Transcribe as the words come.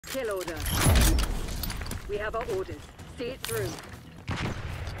kill order. We have our orders. See it through.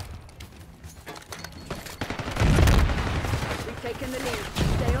 We've taken the lead.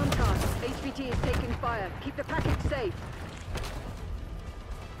 Stay on task. HVT is taking fire. Keep the package safe.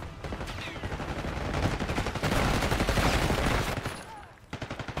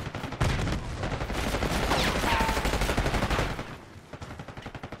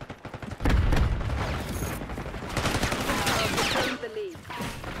 The lead.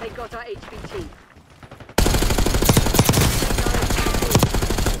 They got our HVT.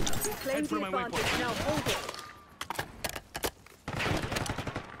 We claimed the advantage. Now hold it.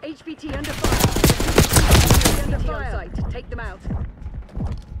 HVT under fire. HVT under fire. On site. Take them out.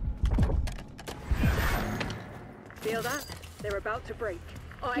 Feel that? They're about to break.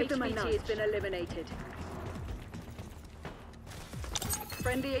 Our HVT has been eliminated.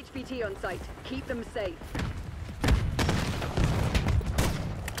 Friendly HVT on site. Keep them safe.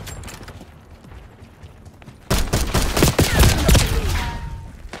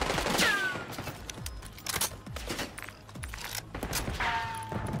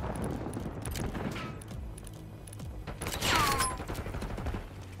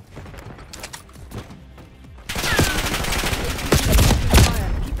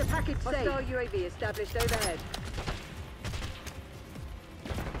 Hostile UAV established overhead.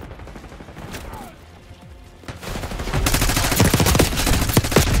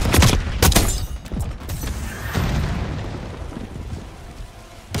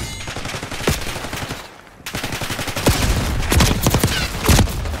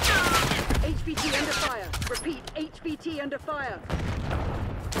 HVT under fire. Repeat, HVT under fire.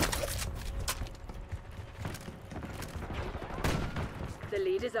 The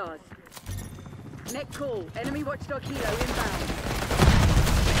lead is ours. Net call. Enemy watchdog helo inbound.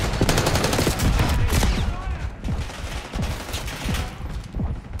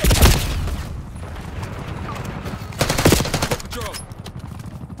 Drop.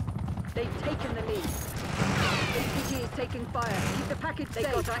 They've taken the lead. HVT is taking fire. Keep the package safe.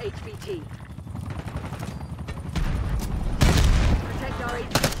 They got our HVT. Protect our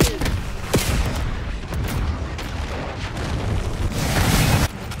HVT.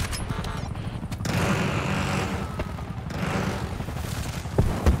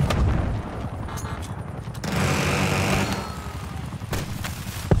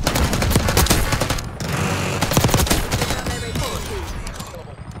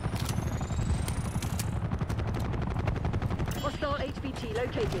 Hostile HVT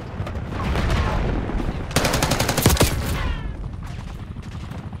located.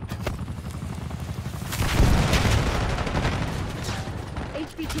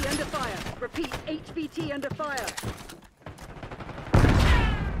 HVT under fire. Repeat, HVT under fire.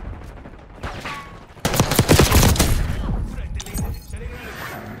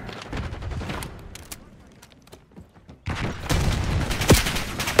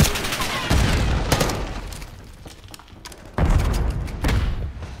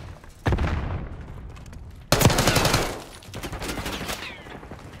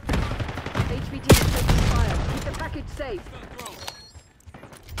 HVT is taking fire. Keep the package safe.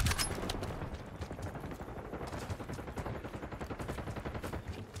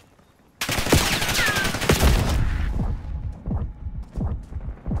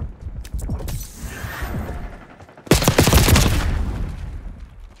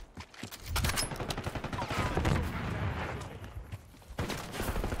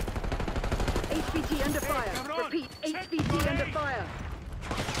 HVT under fire. Repeat, HVT under fire.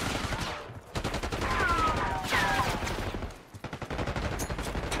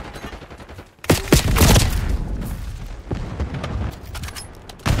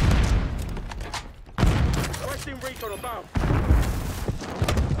 Requesting recon above.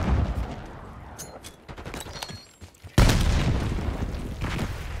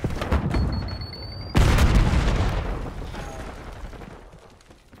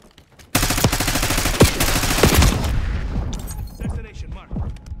 Destination marked.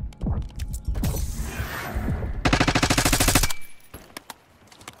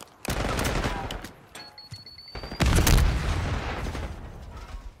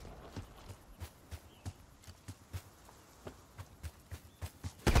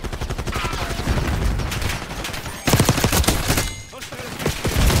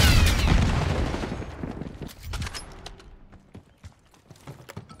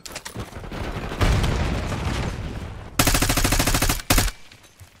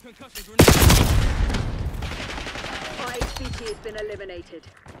 Our HVT has been eliminated.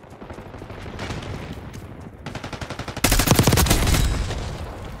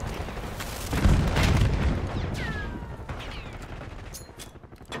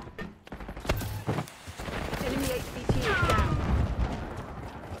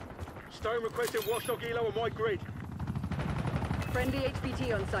 WarZone requesting watchdog Elo on my grid. Friendly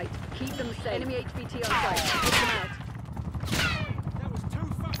HVT on site. Keep them safe. Enemy HVT on site. Take them out. That was too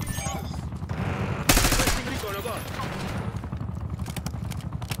fucking close. Requesting recon above.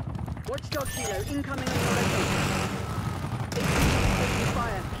 Watchdog Kilo incoming on your location. HVT taking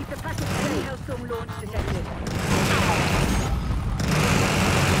fire. Keep the package safe. Hellstorm launch detected.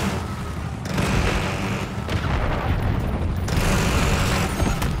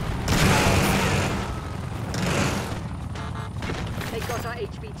 They got our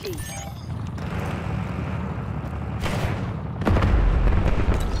HVT.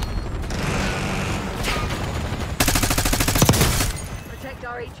 Protect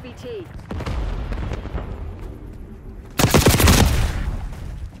our HVT.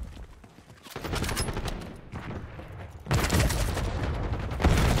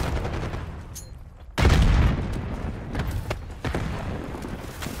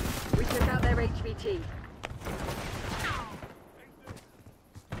 We took out their HVT.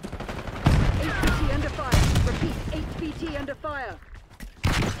 HVT under fire. Repeat, HVT under fire.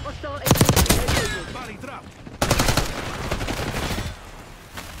 Hostile HVT located. Body drop.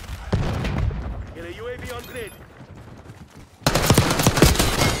 Get a UAV on grid.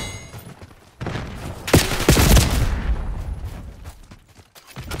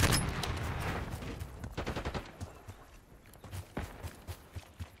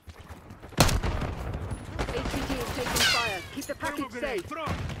 HVT is taking fire. Keep the package safe.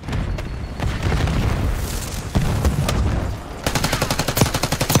 Drop.